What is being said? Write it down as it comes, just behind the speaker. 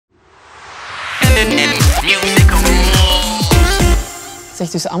Zeg,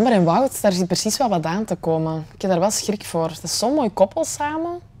 tussen Amber en Wout, daar zit precies wel wat aan te komen. Ik heb daar wel schrik voor. Het is zo'n mooi koppel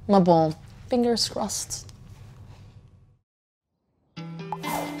samen. Maar bon, fingers crossed.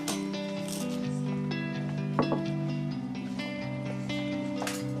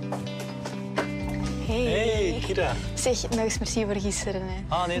 Hey, Kira. Zeg, nog eens merci voor gisteren. Hè.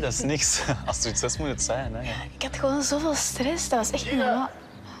 Ah, nee, dat is niks. Als er iets is, moet het zijn. Hè. Ik had gewoon zoveel stress. Dat was echt niet normaal.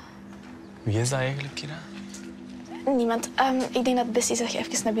 Wie is dat eigenlijk, Kira? Niemand. Ik denk dat het beste is dat je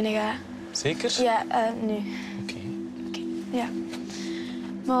even naar binnen gaat. Zeker? Ja, nu. Oké. Ja.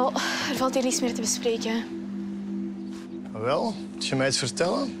 Maar er valt hier niets meer te bespreken. Wel, moet je mij iets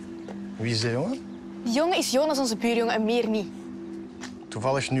vertellen? Wie is de jongen? Die jongen is Jonas, onze buurjongen, en meer niet.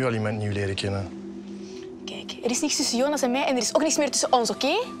 Toevallig nu al iemand nieuw leren kennen. Kijk, er is niks tussen Jonas en mij en er is ook niks meer tussen ons,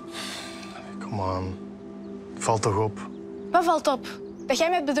 oké? Kom aan. Valt toch op? Wat valt op? Dat jij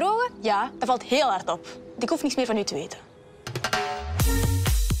mij hebt bedrogen? Ja, dat valt heel hard op. Ik hoef niks meer van u te weten.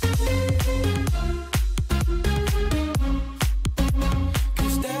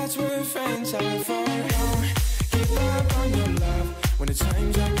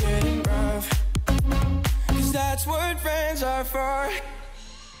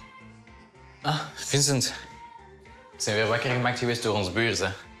 Ah, Vincent. We zijn weer wakker gemaakt geweest door ons buurs, hè.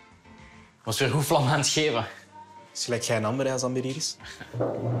 Was weer goed vlam aan het geven. Is gelijk jij een Amber als Amber hier is?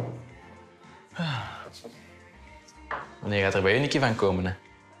 Wanneer gaat er bij u een keer van komen, hè?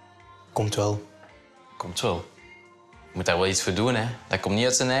 Komt wel. Komt wel. Je moet daar wel iets voor doen, hè. Dat komt niet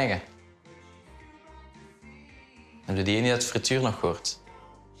uit zijn eigen. Heb je die ene uit de frituur nog gehoord?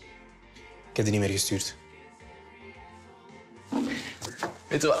 Ik heb die niet meer gestuurd.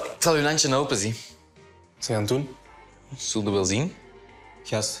 Weet je wat? Ik zal uw handje open zien. Wat zijn je aan het doen? Zul je wel zien?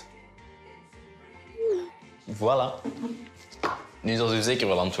 Gast. Voilà. Nu zal u zeker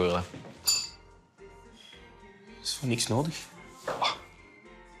wel antwoorden. Dat is voor niks nodig.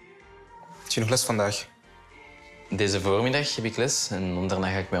 Heb je nog les vandaag? Deze voormiddag heb ik les en daarna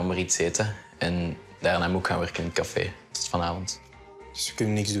ga ik met Amber iets eten. En daarna moet ik gaan werken in het café. Dat is vanavond. Dus we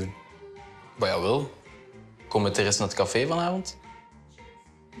kunnen niks doen. Maar jawel. Kom met de rest naar het café vanavond?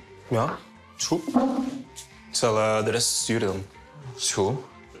 Ja, is goed. Ik zal de rest sturen dan. Is goed.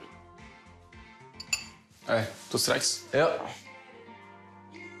 Hey, tot straks. Ja.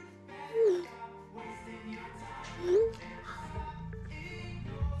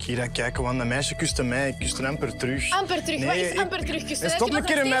 Kira, kijk, want dat meisje kuste mij. Ik kuste amper terug. Amper terug. Wat is amper terugkussen? En stop een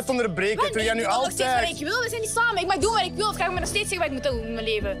keer in mij te onderbreken. Dat doe jij nu altijd. Ik wil. We zijn niet samen. Ik mag doen wat ik wil. Of ga je me nog steeds zeggen wat ik moet doen in mijn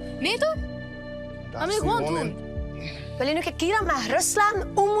leven? Nee, toch? Dat wil je gewoon doen. Wil je nu Kira met rust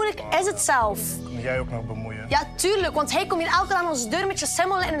laten? Hoe moeilijk is het zelf? Kom jij ook nog bemoeien? Ja, tuurlijk, want hij komt hier elke dag aan onze deur met je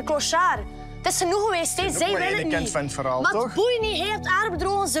semmel en een clochard. Het is genoeg geweest, hè. Zij willen het kant niet. van het verhaal, Maar toch? het boeit niet, hij heeft haar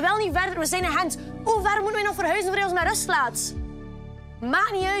bedrogen, ze wil niet verder, we zijn een hand. Hoe ver moeten we nog verhuizen voor hij ons met rust laat?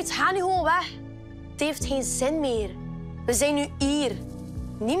 Maakt niet uit, ga nu gewoon weg. Het heeft geen zin meer. We zijn nu hier.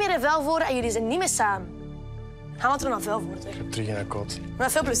 Niet meer in Velvoorde en jullie zijn niet meer samen. Gaan we terug naar Velvoorde. Ik heb terug in akkoord.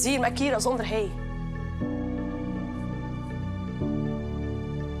 Met veel plezier, met Kira zonder hij.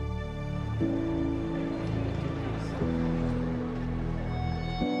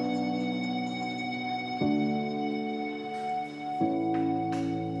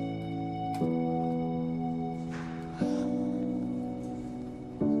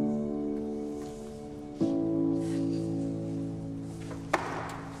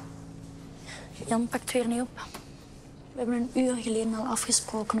 Jan pakt weer niet op. We hebben een uur geleden al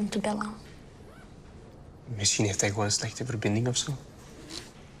afgesproken om te bellen. Misschien heeft hij gewoon een slechte verbinding of zo.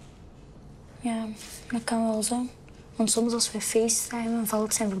 Ja, dat kan wel zo. Want soms als we facetimen,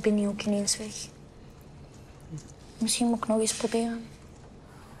 valt zijn verbinding ook ineens weg. Misschien moet ik nog eens proberen.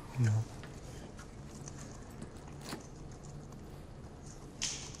 Ja.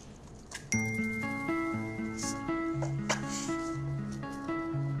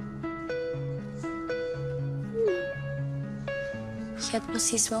 Je hebt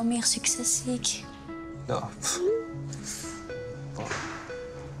precies wel meer succes, zie ik. Ja.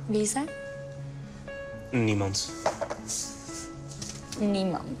 Wie is dat? Niemand.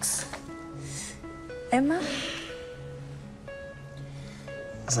 Niemand. Emma?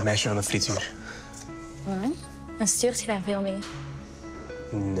 Dat is een meisje van de frituur. En stuurt je daar veel mee?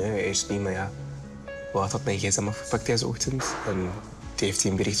 Nee, eerst niet, maar ja. Wout had mijn gsm afgepakt deze ochtend. En die heeft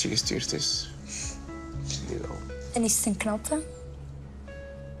hij een berichtje gestuurd, dus... Nu wel. En is het een knappe?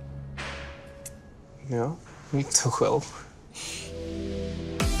 Ja, toch wel.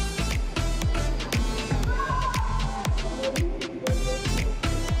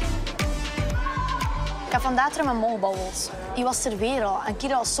 Ik heb vandaag terug met molbabbels. Die was er weer al en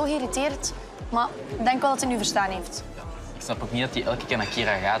Kira was zo geïrriteerd. Maar ik denk wel dat hij nu verstaan heeft. Ik snap ook niet dat hij elke keer naar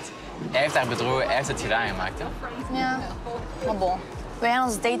Kira gaat. Hij heeft haar bedrogen, hij heeft het gedaan gemaakt. Hè? Ja, maar bon. Wij gaan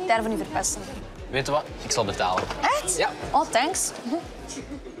onze date daarvoor niet verpesten. Weet je wat? Ik zal betalen. Echt? Ja. Oh, thanks.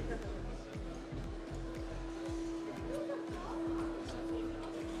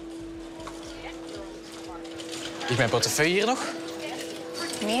 Ligt mijn portefeuille hier nog?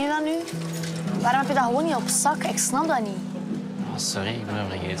 Meen je dat nu? Waarom heb je dat gewoon niet op zak? Ik snap dat niet. Oh, sorry, ik ben hem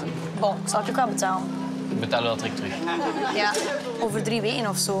vergeten. Bon, zal ik ook wel betalen? Ik betaal wel direct terug. Ja, over 3 weken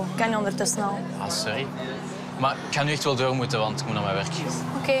of zo. Kan je ondertussen al. Ah, sorry. Maar ik ga nu echt wel door moeten, want ik moet naar mijn werk.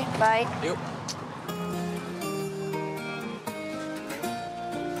 Oké, bye. Jo.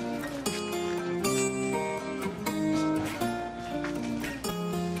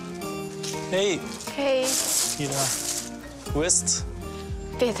 Hey, Hey, Kira. Hoe is het?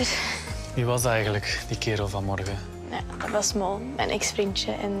 Peter. Wie was dat eigenlijk, die kerel van morgen? Ja, dat was Mo, mijn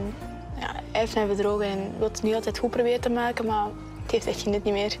ex-vriendje. En ja, hij heeft mij bedrogen en wil het nu altijd goed proberen te maken, maar het heeft echt geen nut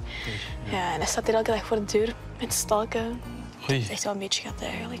niet meer. Ja, en hij staat hier elke dag voor de deur met stalken. Het Oei. is echt wel een beetje gat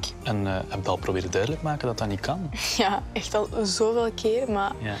eigenlijk. En heb je al proberen duidelijk maken dat dat niet kan? Ja, echt al zoveel keer,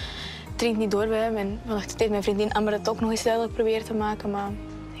 maar Ja. het dringt niet door bij hem. En vanochtend heeft mijn vriendin Amber het ook nog eens duidelijk proberen te maken, maar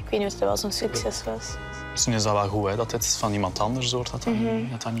ik weet niet of het wel zo'n succes was. Misschien is dat wel goed, hè, dat dit van iemand anders hoort, dat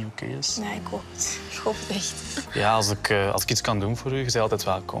dat niet oké is. Nee, ik hoop het. Ik hoop het echt. Ja, als ik iets kan doen voor u, je bent altijd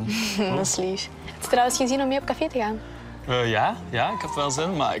welkom. Dat is lief. Het is trouwens geen zin om mee op café te gaan. Ja, ik heb wel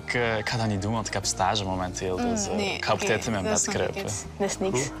zin, maar ik ga dat niet doen, want ik heb stage momenteel. Dus ik ga op tijd in mijn bed kruipen. Dat is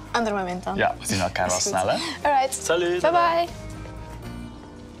niks. Ander moment dan. Ja, we zien elkaar wel Dat is snel, hè. goed. Alright. Salut. Bye bye.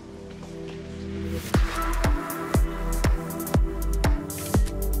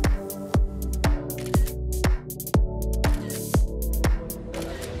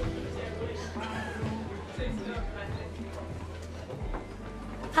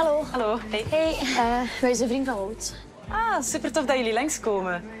 Hallo. Hallo. Hey. Hey, wij zijn vriend van Wout. Ah, super tof dat jullie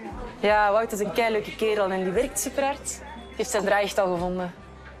langskomen. Ja, Wout is een keileuke kerel en die werkt super hard. Die heeft zijn draai echt al gevonden.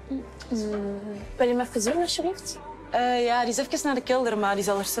 Wil je me even zoeken, alsjeblieft? Ja, die is even naar de kelder, maar die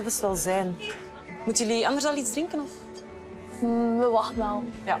zal er zelfs wel zijn. Moeten jullie anders al iets drinken? Of? We wachten wel.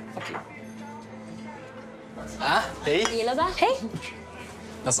 Ja, oké. Ah, hey. Hey.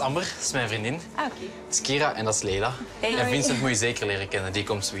 Dat is Amber, dat is mijn vriendin. Ah, oké. Dat is Kira en dat is Leila. Hey. En Vincent moet je zeker leren kennen, die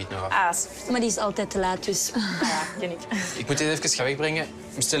komt zoiets nog af. Ah, super. Maar die is altijd te laat, dus. Ja, ken ik. Ik moet dit even gaan wegbrengen.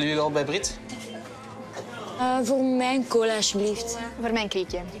 Bestellen jullie al bij Brit? Voor mij een cola, alsjeblieft. Voor mijn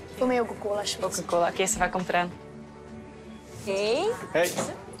kriekje. Voor mij ook een cola, alsjeblieft. Ook een cola. Oké, Stefan, komt eraan. Hey, Hey.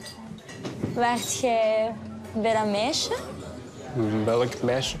 waart jij bij dat meisje? Welk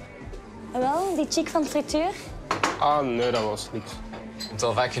meisje? Wel, die chick van het frituur? Ah, nee, dat was niks. Ik heb het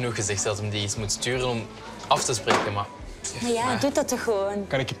al vaak genoeg gezegd dat hem die iets moet sturen om af te spreken, maar Maar ja, doe dat toch gewoon.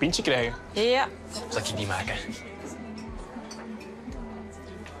 Kan ik een pintje krijgen? Ja. zal ik die maken?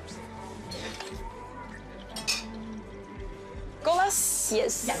 Colas.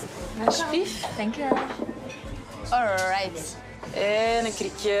 Yes. Alsjeblieft. Dank je wel. Alright. En een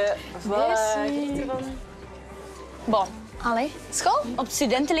kriekje. Voilà. Geniet ervan. Bon. Allee. School? Op het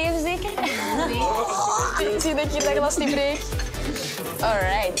studentenleven zeker? Ik zie dat je dat glas niet breekt.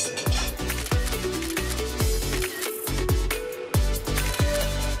 Alright.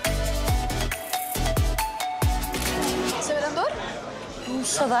 Zijn we dan door?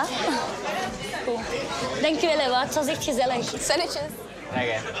 Ça va. Goed. Dank je wel, hè, Wout. Het was echt gezellig. Salutjes. Dag,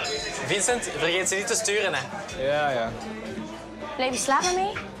 hè. Vincent, vergeet ze niet te sturen, hè. Ja. Blijf je slapen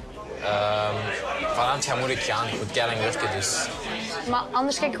mee? Vanavond gaat moeilijk gaan. Ik moet keihard werken, dus... Maar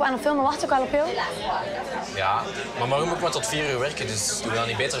anders kijk ik gewoon een film en wacht ook wel op jou. Ja, maar morgen moet ik maar tot 4 uur werken, dus doen we dan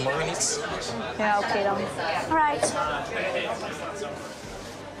niet beter morgen iets? Ja, oké dan. Alright.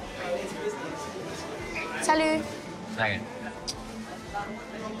 Salut. Dag, hè.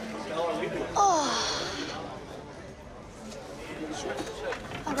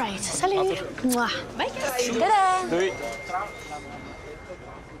 Alright. Salut. Mwah. Bye. Tada! Doei.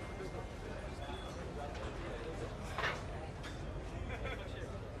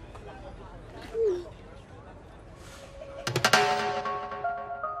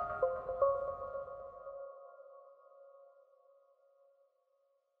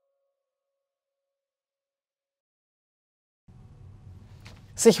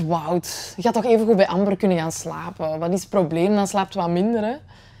 Zeg, Wout, je had toch even goed bij Amber kunnen gaan slapen? Wat is het probleem? Dan slaapt je wat minder, hè?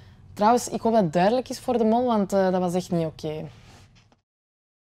 Trouwens, ik hoop dat het duidelijk is voor de mol, want dat was echt niet oké.